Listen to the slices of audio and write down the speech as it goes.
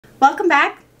Welcome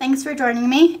back. Thanks for joining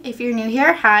me. If you're new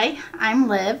here, hi, I'm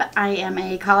Liv. I am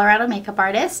a Colorado makeup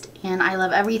artist and I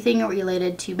love everything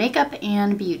related to makeup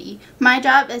and beauty. My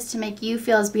job is to make you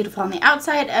feel as beautiful on the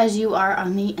outside as you are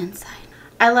on the inside.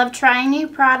 I love trying new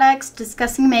products,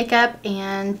 discussing makeup,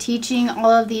 and teaching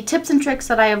all of the tips and tricks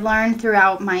that I have learned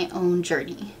throughout my own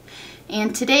journey.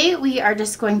 And today we are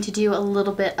just going to do a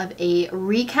little bit of a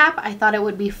recap. I thought it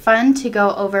would be fun to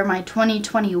go over my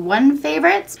 2021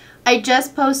 favorites. I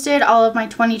just posted all of my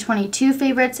 2022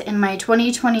 favorites and my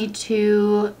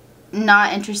 2022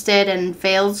 not interested in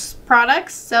fails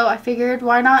products, so I figured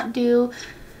why not do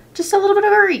just a little bit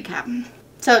of a recap.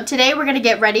 So today we're going to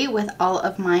get ready with all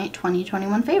of my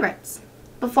 2021 favorites.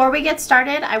 Before we get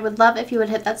started, I would love if you would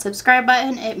hit that subscribe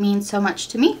button. It means so much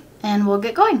to me, and we'll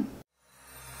get going.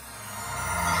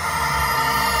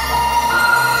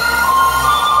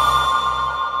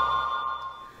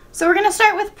 So we're going to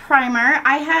start with primer.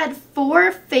 I had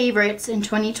 4 favorites in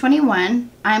 2021.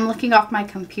 I'm looking off my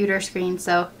computer screen,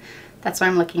 so that's why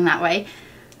I'm looking that way.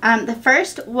 The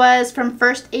first was from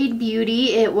First Aid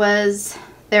Beauty. It was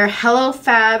their Hello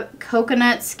Fab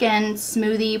Coconut Skin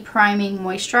Smoothie Priming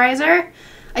Moisturizer.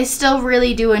 I still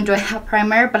really do enjoy that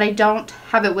primer, but I don't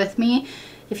have it with me.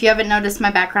 If you haven't noticed, my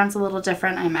background's a little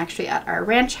different. I'm actually at our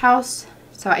ranch house,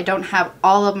 so I don't have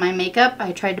all of my makeup.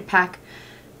 I tried to pack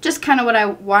just kind of what I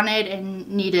wanted and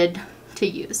needed to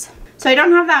use. So I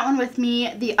don't have that one with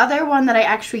me. The other one that I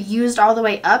actually used all the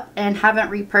way up and haven't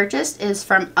repurchased is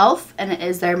from e.l.f. and it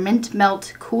is their Mint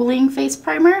Melt Cooling Face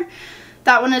Primer.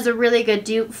 That one is a really good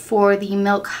dupe for the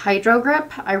Milk Hydro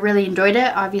Grip. I really enjoyed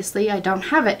it. Obviously, I don't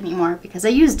have it anymore because I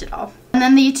used it all. And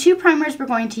then the 2 primers we're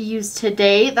going to use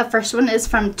today. The first one is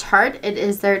from Tarte. It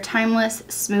is their Timeless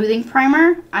Smoothing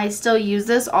Primer. I still use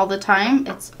this all the time.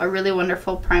 It's a really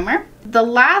wonderful primer. The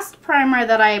last primer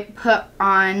that I put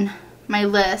on my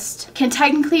list can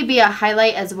technically be a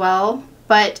highlight as well,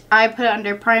 but I put it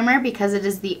under primer because it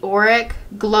is the Auric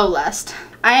Glow Lust.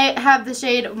 I have the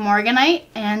shade Morganite,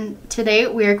 and today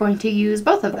we are going to use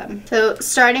both of them. So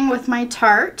starting with my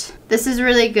Tarte, this is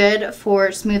really good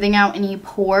for smoothing out any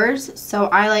pores, so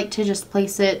I like to just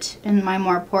place it in my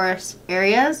more porous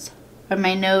areas, on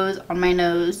my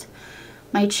nose,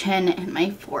 my chin, and my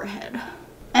forehead.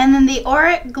 And then the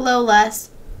Auric Glow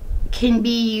Lust can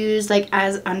be used like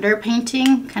as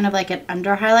underpainting, kind of like an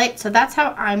under highlight, so that's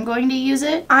how I'm going to use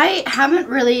it. I haven't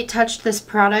really touched this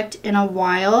product in a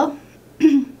while,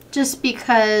 just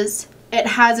because it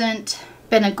hasn't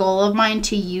been a goal of mine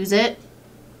to use it,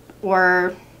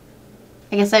 or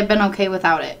I guess I've been okay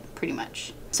without it pretty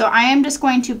much. So I am just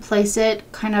going to place it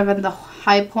kind of in the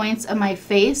high points of my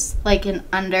face, like an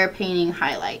underpainting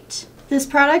highlight. This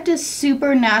product is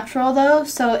super natural though,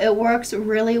 so it works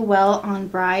really well on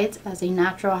brides as a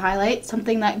natural highlight,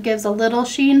 something that gives a little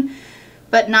sheen,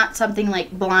 but not something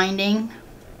like blinding.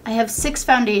 I have 6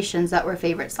 foundations that were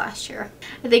favorites last year.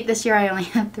 I think this year I only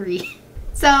have 3.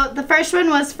 So the first one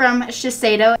was from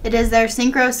Shiseido. It is their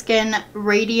Synchro Skin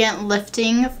Radiant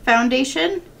Lifting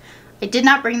Foundation. I did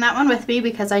not bring that one with me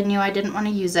because I knew I didn't want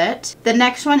to use it. The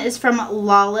next one is from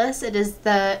Lawless. It is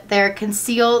their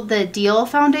Conseal the Deal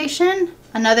Foundation.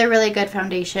 Another really good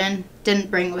foundation. Didn't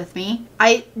bring it with me.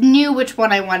 I knew which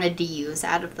one I wanted to use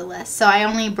out of the list, so I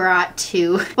only brought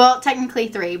 2. Well, technically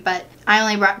 3, but I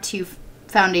only brought 2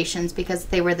 foundations because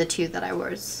they were the 2 that I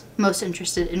was most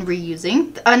interested in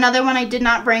reusing. Another one I did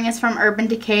not bring is from Urban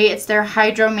Decay. It's their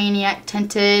Hydromaniac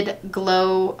Tinted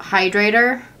Glow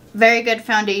Hydrator. Very good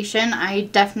foundation. I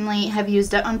definitely have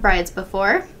used it on brides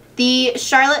before. The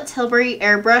Charlotte Tilbury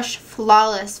Airbrush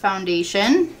Flawless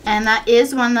Foundation, and that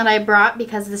is one that I brought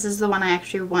because this is the one I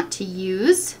actually want to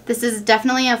use. This is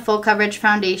definitely a full coverage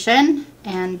foundation,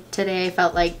 and today I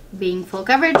felt like being full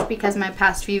coverage because my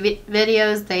past few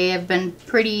videos, they have been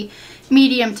pretty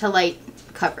medium to light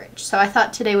coverage. So I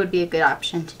thought today would be a good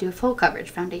option to do a full coverage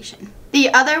foundation.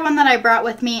 The other one that I brought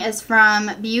with me is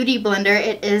from Beauty Blender.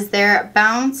 It is their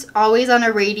Bounce Always on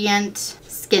a Radiant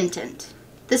Skin Tint.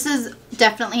 This is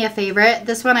definitely a favorite.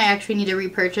 This one I actually need to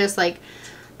repurchase. Like,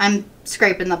 I'm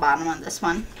scraping the bottom on this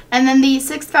one. And then the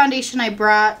 6th foundation I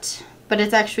brought, but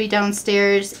it's actually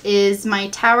downstairs, is my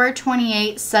Tower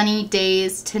 28 Sunny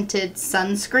Days Tinted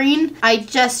Sunscreen. I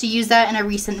just used that in a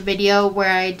recent video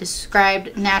where I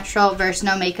described natural versus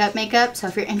no makeup. So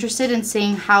if you're interested in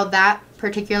seeing how that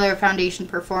particular foundation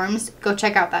performs, go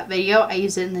check out that video. I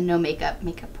use it in the no makeup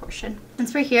portion.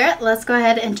 Since we're here, let's go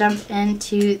ahead and jump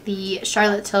into the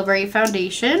Charlotte Tilbury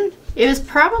foundation. It was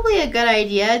probably a good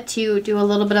idea to do a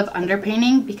little bit of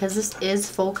underpainting because this is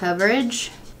full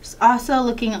coverage. It's also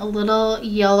looking a little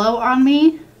yellow on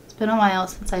me. It's been a while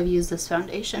since I've used this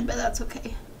foundation, but that's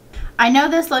okay. I know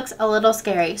this looks a little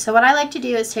scary, so what I like to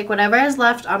do is take whatever is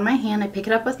left on my hand, I pick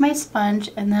it up with my sponge,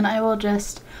 and then I will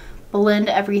just blend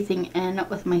everything in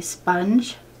with my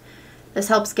sponge. This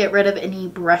helps get rid of any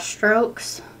brush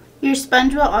strokes. Your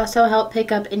sponge will also help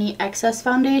pick up any excess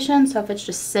foundation, so if it's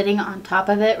just sitting on top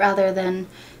of it rather than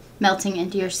melting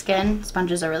into your skin,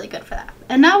 sponges are really good for that.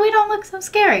 And now we don't look so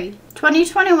scary.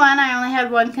 2021, I only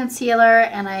had one concealer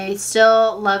and I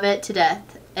still love it to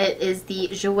death. It is the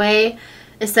Jouer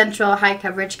Essential High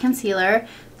Coverage Concealer.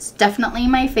 It's definitely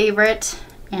my favorite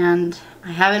and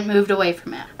I haven't moved away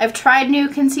from it. I've tried new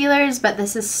concealers, but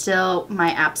this is still my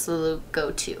absolute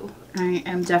go-to. I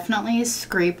am definitely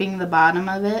scraping the bottom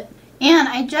of it. And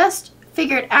I just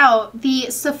figured out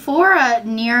the Sephora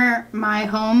near my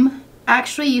home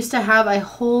actually used to have a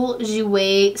whole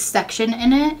Jouer section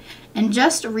in it, and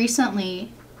just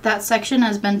recently that section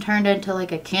has been turned into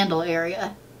like a candle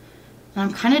area. And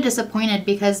I'm kind of disappointed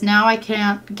because now I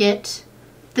can't get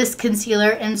this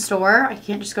concealer in store. I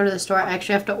can't just go to the store. I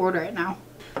actually have to order it now.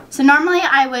 So normally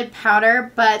I would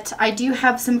powder, but I do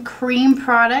have some cream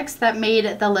products that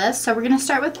made the list. So we're going to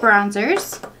start with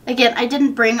bronzers. Again, I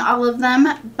didn't bring all of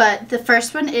them, but the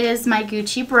first one is my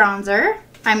Gucci bronzer.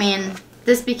 I mean,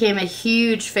 this became a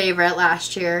huge favorite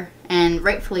last year, and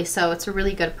rightfully so. It's a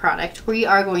really good product. We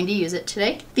are going to use it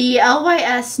today. The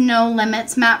LYS No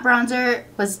Limits Matte Bronzer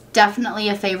was definitely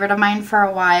a favorite of mine for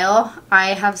a while.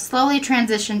 I have slowly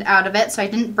transitioned out of it, so I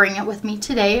didn't bring it with me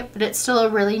today, but it's still a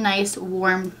really nice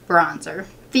warm bronzer.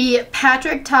 The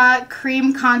Patrick Ta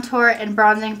Cream Contour and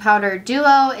Bronzing Powder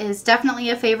Duo is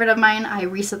definitely a favorite of mine. I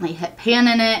recently hit pan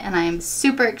in it, and I am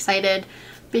super excited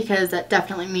because that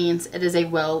definitely means it is a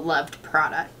well-loved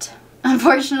product.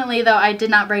 Unfortunately though, I did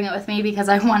not bring it with me because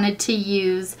I wanted to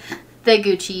use the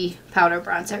Gucci powder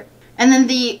bronzer. And then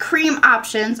the cream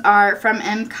options are from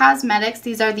M Cosmetics.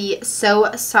 These are the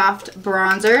So Soft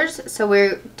bronzers, so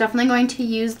we're definitely going to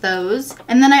use those.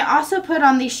 And then I also put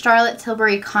on the Charlotte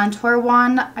Tilbury contour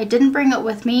wand. I didn't bring it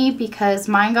with me because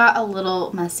mine got a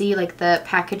little messy, like the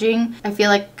packaging I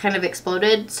feel like kind of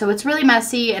exploded, so it's really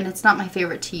messy and it's not my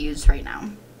favorite to use right now.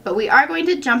 But we are going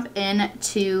to jump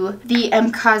into the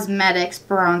M Cosmetics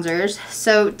bronzers.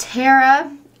 So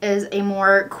Terra is a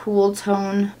more cool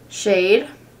tone shade,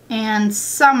 and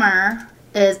Summer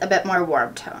is a bit more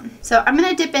warm tone. So I'm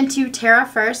going to dip into Terra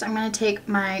first. I'm going to take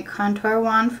my contour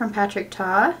wand from Patrick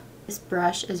Ta. This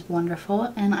brush is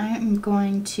wonderful, and I am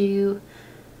going to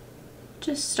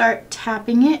just start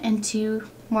tapping it into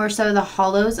more so the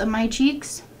hollows of my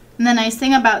cheeks. And the nice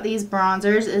thing about these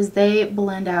bronzers is they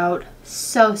blend out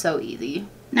so easy.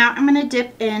 Now I'm going to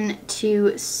dip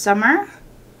into Summer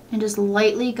and just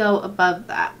lightly go above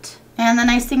that. And the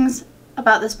nice things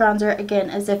about this bronzer, again,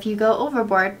 is if you go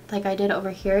overboard, like I did over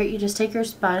here, you just take your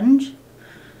sponge,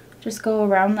 just go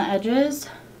around the edges,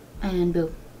 and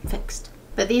boom, fixed.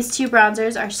 But these two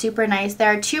bronzers are super nice.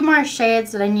 There are two more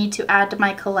shades that I need to add to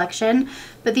my collection,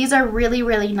 but these are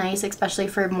really nice, especially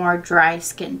for more dry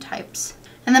skin types.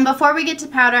 And then before we get to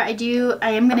powder,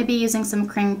 I am going to be using some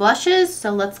cream blushes,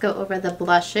 so let's go over the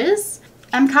blushes.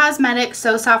 M Cosmetics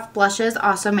So Soft blushes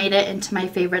also made it into my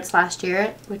favorites last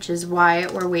year, which is why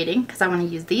we're waiting, because I want to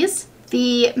use these.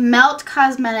 The Melt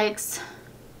Cosmetics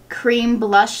Cream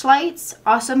Blush Lights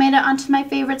also made it onto my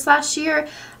favorites last year.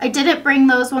 I didn't bring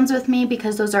those ones with me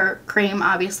because those are cream,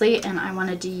 obviously, and I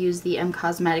wanted to use the M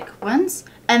Cosmetic ones.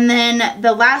 And then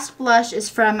the last blush is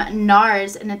from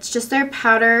NARS, and it's just their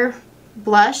powder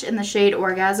blush in the shade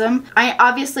Orgasm.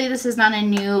 Obviously this is not a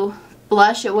new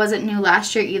blush. It wasn't new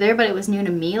last year either, but it was new to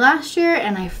me last year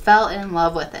and I fell in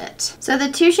love with it. So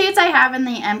the two shades I have in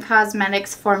the M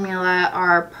Cosmetics formula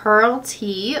are Pearl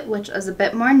Tea, which is a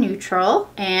bit more neutral,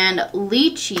 and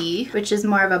Lychee, which is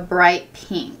more of a bright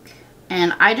pink.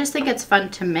 And I just think it's fun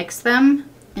to mix them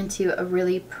into a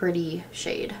really pretty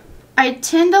shade. I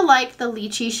tend to like the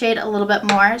Lychee shade a little bit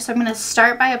more, so I'm going to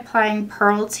start by applying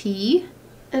Pearl Tea.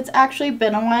 It's actually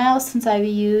been a while since I've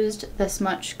used this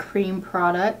much cream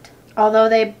product. Although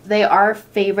they are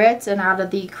favorites, and out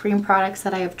of the cream products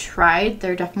that I have tried,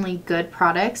 they're definitely good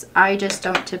products. I just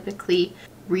don't typically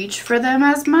reach for them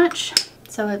as much.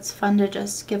 So it's fun to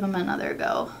just give them another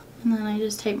go. And then I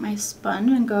just take my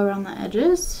sponge and go around the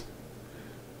edges.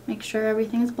 Make sure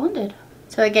everything is blended.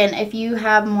 So again, if you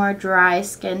have more dry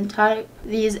skin type,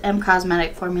 these M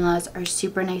Cosmetic formulas are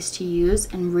super nice to use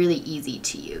and really easy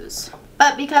to use.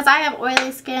 But because I have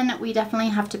oily skin, we definitely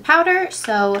have to powder.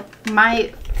 So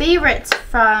my favorites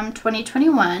from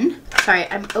 2021, sorry,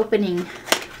 I'm opening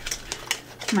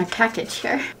my package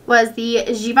here, was the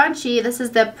Givenchy. This is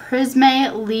the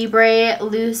Prisme Libre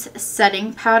Loose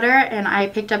Setting Powder, and I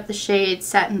picked up the shade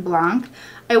Satin Blanc.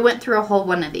 I went through a whole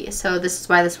one of these, so this is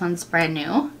why this one's brand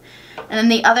new. And then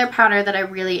the other powder that I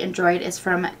really enjoyed is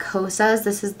from Kosas.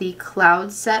 This is the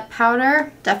Cloud Set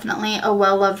powder. Definitely a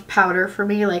well-loved powder for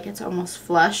me, like it's almost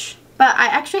flush. But I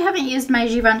actually haven't used my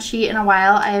Givenchy in a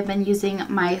while. I have been using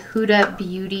my Huda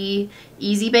Beauty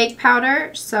Easy Bake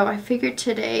powder. So I figured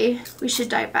today we should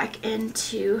dive back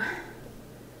into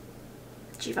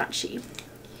Givenchy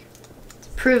to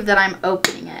prove that I'm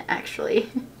opening it actually.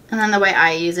 And then the way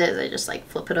I use it is I just like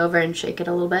flip it over and shake it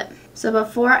a little bit. So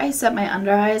before I set my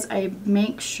under eyes, I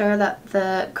make sure that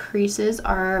the creases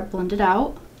are blended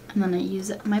out, and then I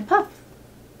use my puff.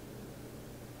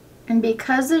 And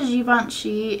because the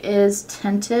Givenchy is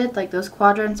tinted, like those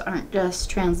quadrants aren't just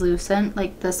translucent,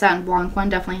 like the Satin Blanc one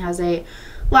definitely has a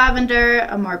lavender,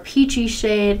 a more peachy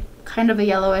shade, kind of a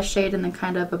yellowish shade, and then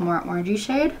kind of a more orangey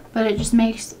shade. But it just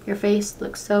makes your face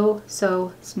look so,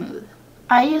 so smooth.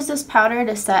 I use this powder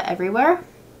to set everywhere,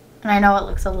 and I know it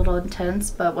looks a little intense,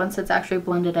 but once it's actually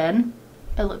blended in,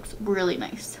 it looks really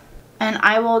nice. And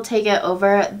I will take it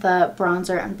over the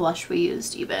bronzer and blush we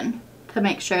used even to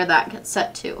make sure that gets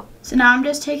set too. So now I'm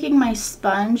just taking my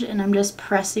sponge and I'm just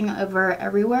pressing over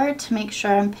everywhere to make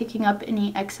sure I'm picking up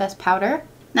any excess powder.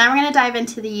 Now we're going to dive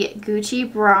into the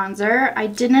Gucci bronzer. I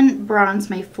didn't bronze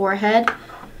my forehead,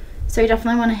 so you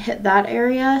definitely want to hit that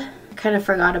area. I kind of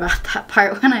forgot about that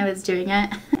part when I was doing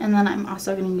it. And then I'm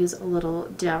also going to use a little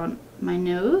down my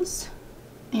nose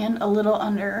and a little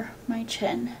under my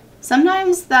chin.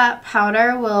 Sometimes that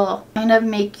powder will kind of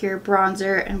make your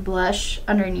bronzer and blush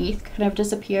underneath kind of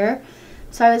disappear.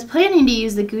 So I was planning to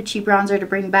use the Gucci bronzer to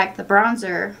bring back the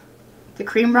bronzer, the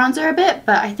cream bronzer a bit,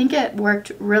 but I think it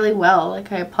worked really well.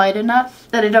 Like I applied enough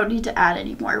that I don't need to add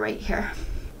any more right here.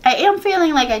 I am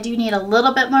feeling like I do need a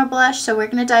little bit more blush, so we're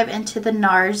going to dive into the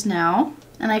NARS now.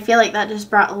 And I feel like that just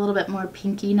brought a little bit more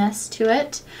pinkiness to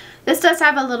it. This does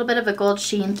have a little bit of a gold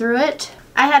sheen through it.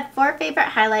 I had 4 favorite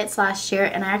highlights last year,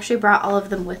 and I actually brought all of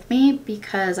them with me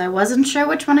because I wasn't sure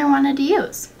which one I wanted to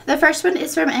use. The first one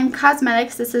is from M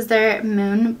Cosmetics. This is their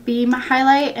Moonbeam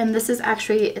highlight, and this is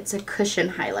actually, it's a cushion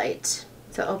highlight.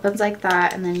 So it opens like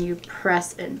that, and then you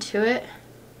press into it,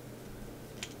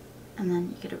 and then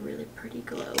you get a really pretty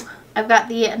glow. I've got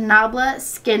the Nabla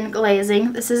Skin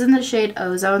Glazing. This is in the shade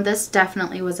Ozone. This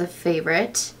definitely was a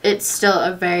favorite. It's still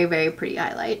a very, very pretty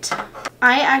highlight.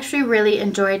 I actually really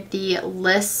enjoyed the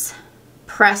Liss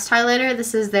pressed highlighter.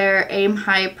 This is their Aim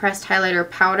High pressed highlighter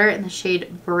powder in the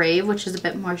shade Brave, which is a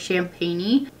bit more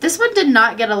champagne-y. This one did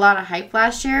not get a lot of hype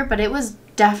last year, but it was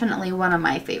definitely one of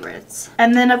my favorites.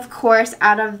 And then of course,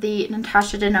 out of the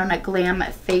Natasha Denona Glam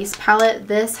Face Palette,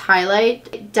 this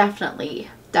highlight definitely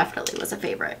was a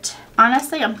favorite.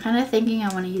 Honestly, I'm kind of thinking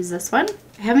I want to use this one.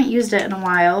 I haven't used it in a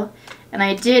while, and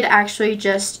I did actually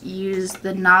just use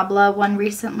the Nabla one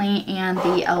recently and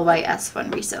the LYS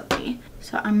one recently.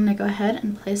 So I'm going to go ahead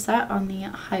and place that on the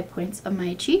high points of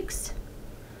my cheeks.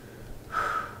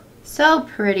 So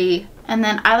pretty. And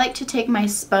then I like to take my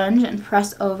sponge and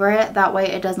press over it. That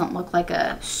way it doesn't look like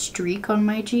a streak on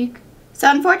my cheek. So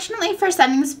unfortunately for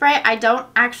setting spray, I don't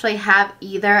actually have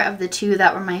either of the two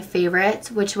that were my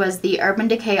favorites, which was the Urban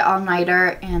Decay All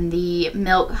Nighter and the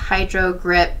Milk Hydro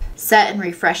Grip Set and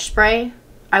Refresh Spray.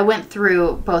 I went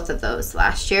through both of those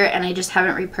last year and I just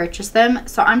haven't repurchased them.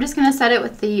 So I'm just going to set it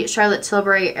with the Charlotte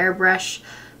Tilbury Airbrush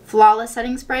Flawless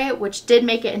Setting Spray, which did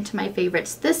make it into my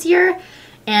favorites this year.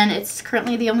 And it's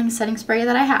currently the only setting spray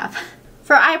that I have.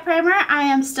 For eye primer, I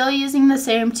am still using the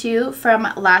same two from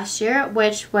last year,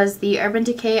 which was the Urban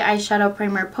Decay Eyeshadow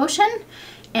Primer Potion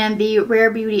and the Rare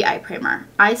Beauty Eye Primer.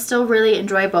 I still really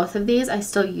enjoy both of these. I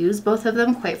still use both of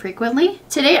them quite frequently.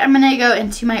 Today I'm going to go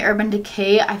into my Urban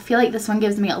Decay. I feel like this one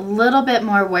gives me a little bit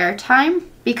more wear time.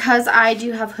 Because I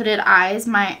do have hooded eyes,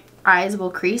 my eyes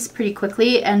will crease pretty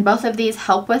quickly, and both of these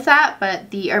help with that, but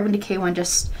the Urban Decay one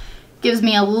just gives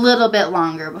me a little bit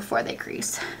longer before they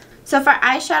crease. So for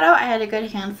eyeshadow, I had a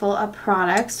good handful of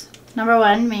products. Number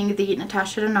one being the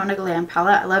Natasha Denona Glam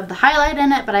palette. I love the highlight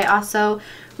in it, but I also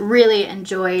really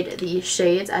enjoyed the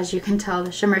shades. As you can tell,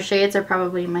 the shimmer shades are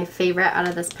probably my favorite out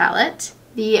of this palette.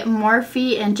 The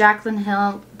Morphe and Jaclyn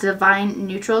Hill Divine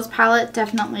Neutrals palette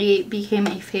definitely became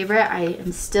a favorite. I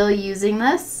am still using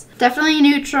this. Definitely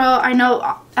neutral. I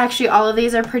know actually all of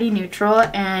these are pretty neutral,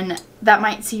 and that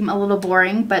might seem a little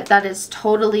boring, but that is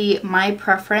totally my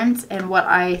preference and what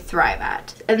I thrive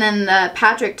at. And then the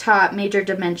Patrick Ta Major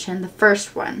Dimension, the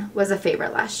first one, was a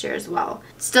favorite last year as well.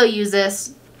 Still use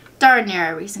this darn near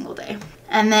every single day.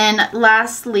 And then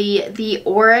lastly, the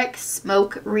Auric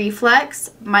Smoke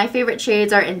Reflex. My favorite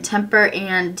shades are in Temper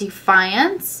and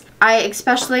Defiance. I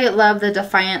especially love the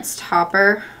Defiance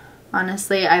Topper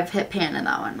Honestly, I've hit pan in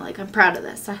that one. Like, I'm proud of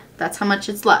this. That's how much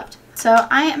it's loved. So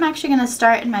I am actually going to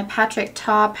start in my Patrick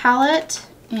Ta palette.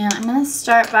 And I'm going to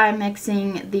start by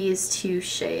mixing these two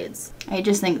shades. I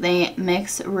just think they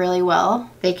mix really well.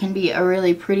 They can be a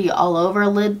really pretty all over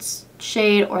lid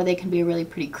shade, or they can be a really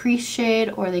pretty crease shade,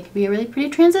 or they can be a really pretty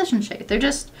transition shade. They're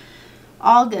just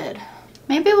all good.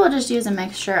 Maybe we'll just use a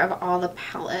mixture of all the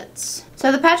palettes.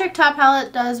 So the Patrick Ta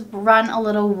palette does run a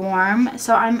little warm,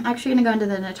 so I'm actually going to go into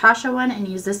the Natasha one and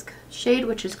use this shade,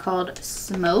 which is called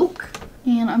Smoke.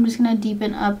 And I'm just going to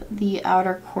deepen up the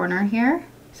outer corner here.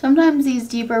 Sometimes these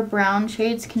deeper brown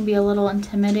shades can be a little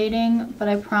intimidating, but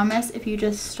I promise if you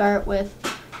just start with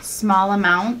small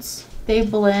amounts, they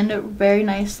blend very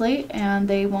nicely and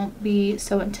they won't be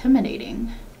so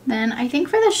intimidating. Then I think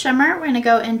for the shimmer, we're going to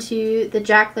go into the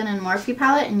Jaclyn and Morphe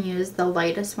palette and use the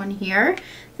lightest one here.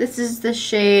 This is the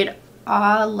shade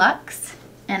Ah Luxe,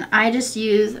 and I just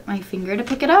use my finger to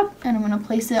pick it up, and I'm going to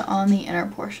place it on the inner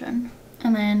portion.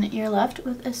 And then you're left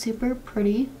with a super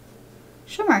pretty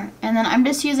shimmer. And then I'm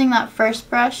just using that first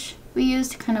brush we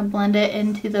used to kind of blend it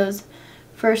into those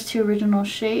first two original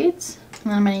shades.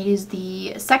 And then I'm going to use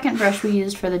the second brush we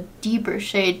used for the deeper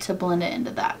shade to blend it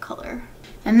into that color.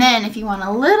 And then if you want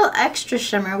a little extra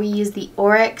shimmer, we use the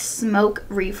Auric Smoke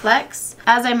Reflex.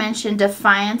 As I mentioned,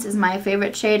 Defiance is my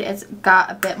favorite shade. It's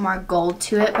got a bit more gold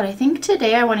to it, but I think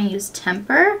today I want to use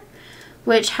Temper,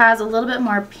 which has a little bit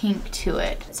more pink to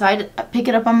it. So I pick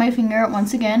it up on my finger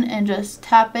once again and just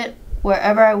tap it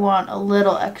wherever I want a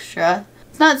little extra.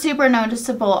 It's not super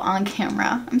noticeable on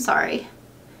camera. I'm sorry.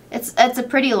 It's a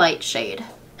pretty light shade.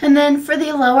 And then for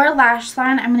the lower lash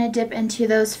line, I'm going to dip into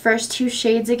those first two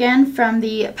shades again from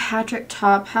the Patrick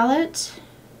Ta palette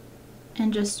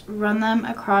and just run them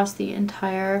across the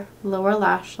entire lower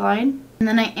lash line. And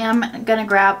then I am going to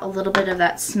grab a little bit of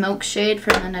that smoke shade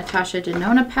from the Natasha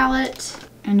Denona palette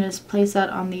and just place that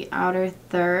on the outer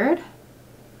third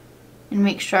and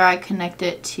make sure I connect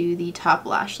it to the top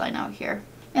lash line out here.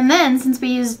 And then since we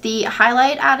used the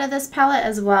highlight out of this palette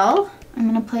as well, I'm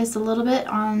going to place a little bit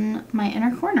on my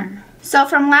inner corner. So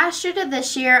from last year to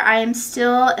this year, I am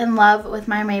still in love with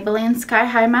my Maybelline Sky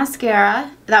High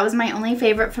Mascara. That was my only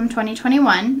favorite from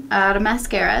 2021 out of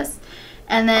mascaras.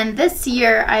 And then this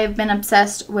year, I've been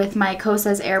obsessed with my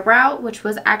Kosas Airbrush, which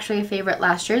was actually a favorite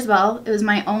last year as well. It was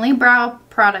my only brow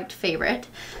product favorite.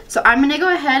 So I'm going to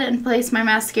go ahead and place my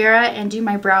mascara and do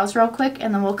my brows real quick,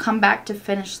 and then we'll come back to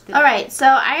finish. Alright, so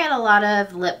I had a lot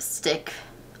of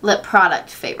lip product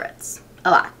favorites. A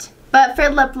lot. But for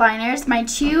lip liners, my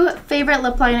two favorite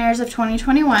lip liners of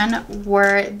 2021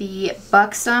 were the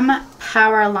Buxom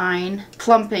Powerline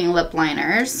Plumping Lip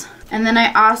Liners. And then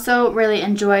I also really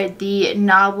enjoyed the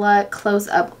Nabla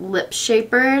Close-Up Lip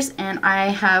Shapers, and I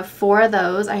have 4 of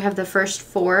those. I have the first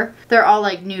 4. They're all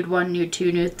like Nude 1, Nude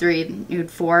 2, Nude 3,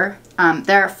 Nude 4.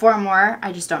 There are 4 more,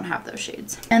 I just don't have those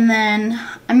shades. And then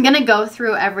I'm going to go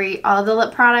through all the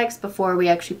lip products before we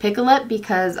actually pick a lip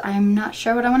because I'm not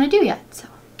sure what I want to do yet. So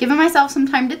giving myself some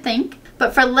time to think.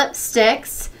 But for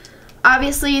lipsticks,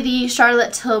 obviously the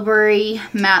Charlotte Tilbury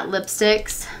matte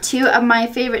lipsticks. 2 of my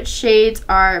favorite shades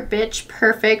are Bitch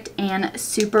Perfect and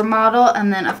Supermodel.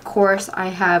 And then of course I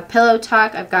have Pillow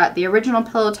Talk. I've got the original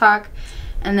Pillow Talk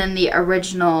and then the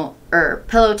original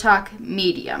Pillow Talk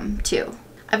Medium too.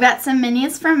 I've got some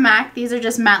minis from MAC. These are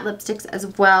just matte lipsticks as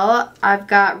well. I've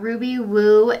got Ruby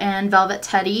Woo and Velvet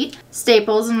Teddy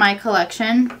staples in my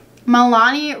collection.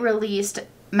 Milani released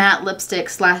matte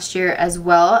lipsticks last year as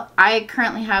well. I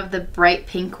currently have the bright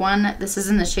pink one. This is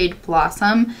in the shade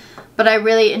Blossom, but I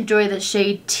really enjoy the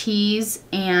shade Tease,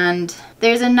 and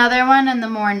there's another one in the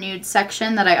more nude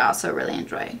section that I also really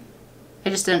enjoy. I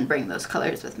just didn't bring those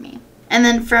colors with me. And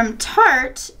then from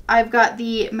Tarte, I've got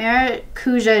the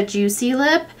Maracuja Juicy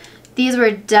Lip. These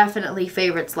were definitely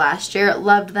favorites last year.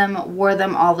 Loved them, wore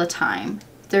them all the time.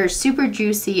 They're super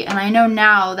juicy, and I know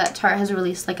now that Tarte has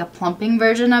released like a plumping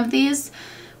version of these,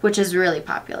 which is really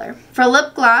popular. For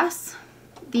lip gloss,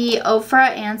 the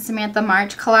Ofra and Samantha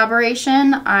March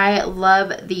collaboration, I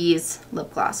love these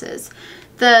lip glosses.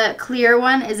 The clear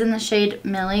one is in the shade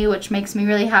Millie, which makes me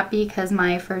really happy because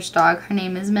my first dog, her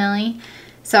name is Millie.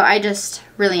 So I just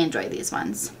really enjoy these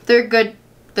ones. They're good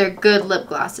lip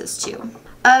glosses too.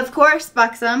 Of course,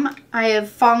 Buxom. I have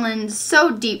fallen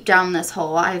so deep down this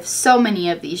hole. I have so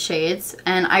many of these shades,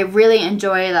 and I really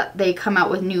enjoy that they come out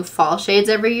with new fall shades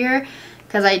every year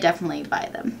because I definitely buy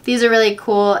them. These are really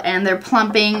cool, and they're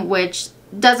plumping, which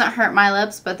doesn't hurt my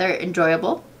lips, but they're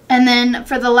enjoyable. And then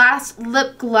for the last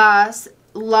lip gloss,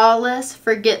 Lawless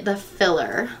Forget the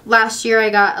Filler. Last year I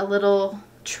got a little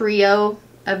trio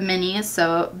of minis,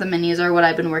 so the minis are what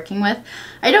I've been working with.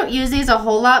 I don't use these a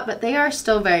whole lot, but they are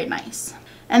still very nice.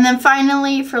 And then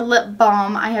finally for lip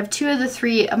balm, I have two of the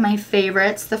three of my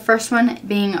favorites. The first one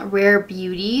being Rare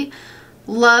Beauty.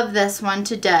 Love this one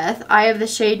to death. I have the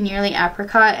shade Nearly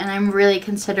Apricot, and I'm really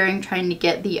considering trying to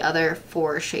get the other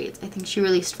 4 shades. I think she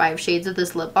released 5 shades of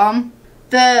this lip balm.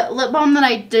 The lip balm that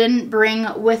I didn't bring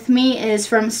with me is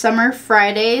from Summer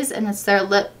Fridays, and it's their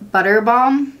Lip Butter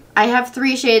Balm. I have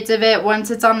 3 shades of it. One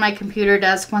sits on my computer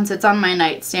desk, one sits on my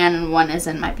nightstand, and one is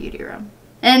in my beauty room.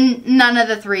 And none of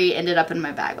the 3 ended up in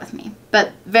my bag with me.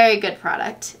 But very good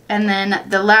product. And then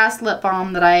the last lip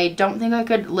balm that I don't think I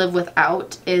could live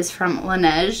without is from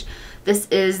Laneige. This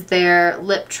is their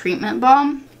lip treatment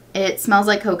balm. It smells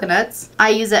like coconuts. I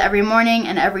use it every morning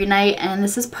and every night, and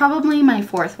this is probably my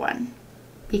 4th one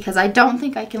because I don't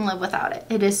think I can live without it.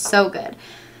 It is so good.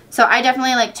 So I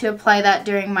definitely like to apply that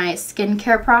during my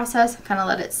skincare process. Kind of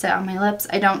let it sit on my lips.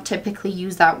 I don't typically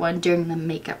use that one during the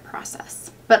makeup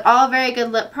process. But all very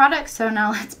good lip products, so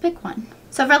now let's pick one.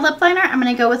 So for lip liner, I'm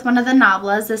going to go with one of the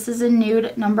Nablas. This is a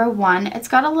nude number 1. It's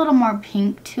got a little more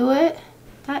pink to it.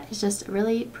 That is just a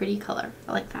really pretty color.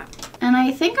 I like that. And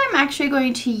I think I'm actually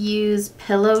going to use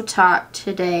Pillow Talk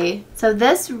today. So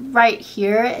this right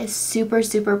here is super,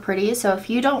 super pretty. So if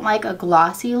you don't like a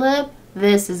glossy lip,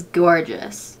 this is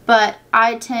gorgeous. But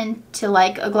I tend to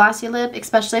like a glossy lip,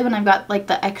 especially when I've got like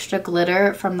the extra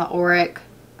glitter from the Auric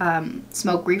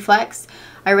Smoke Reflex.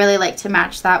 I really like to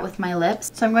match that with my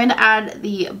lips. So I'm going to add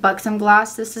the Buxom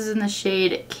Gloss. This is in the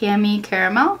shade Cami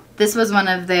Caramel. This was one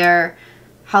of their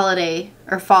holiday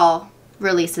or fall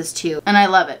releases too. And I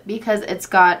love it because it's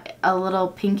got a little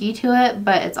pinky to it,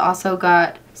 but it's also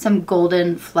got some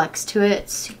golden flecks to it.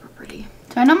 It's super pretty.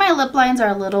 So I know my lip lines are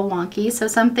a little wonky, so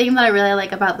something that I really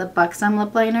like about the Buxom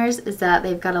lip liners is that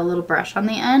they've got a little brush on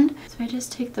the end. So I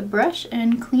just take the brush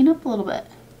and clean up a little bit.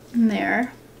 And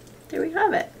there we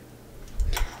have it.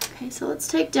 Okay, so let's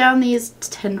take down these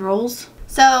tendrils.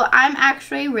 So I'm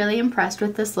actually really impressed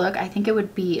with this look. I think it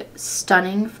would be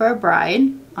stunning for a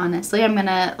bride. Honestly, I'm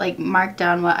gonna like mark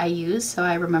down what I use so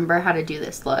I remember how to do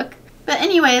this look. But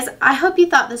anyways, I hope you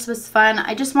thought this was fun.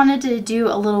 I just wanted to do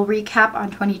a little recap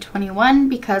on 2021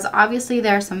 because obviously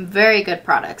there are some very good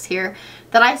products here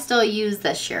that I still use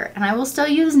this year and I will still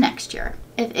use next year.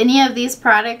 If any of these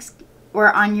products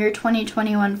were on your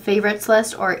 2021 favorites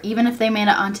list, or even if they made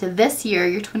it onto this year,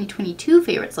 your 2022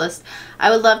 favorites list, I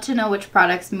would love to know which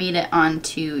products made it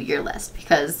onto your list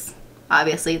because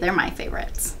obviously they're my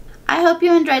favorites. I hope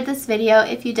you enjoyed this video.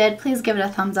 If you did, please give it a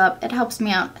thumbs up. It helps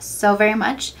me out so very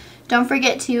much. Don't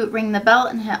forget to ring the bell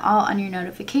and hit all on your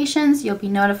notifications. You'll be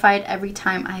notified every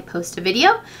time I post a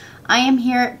video. I am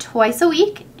here twice a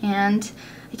week and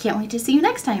I can't wait to see you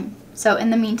next time. So in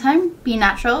the meantime, be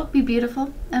natural, be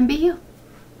beautiful, and be you.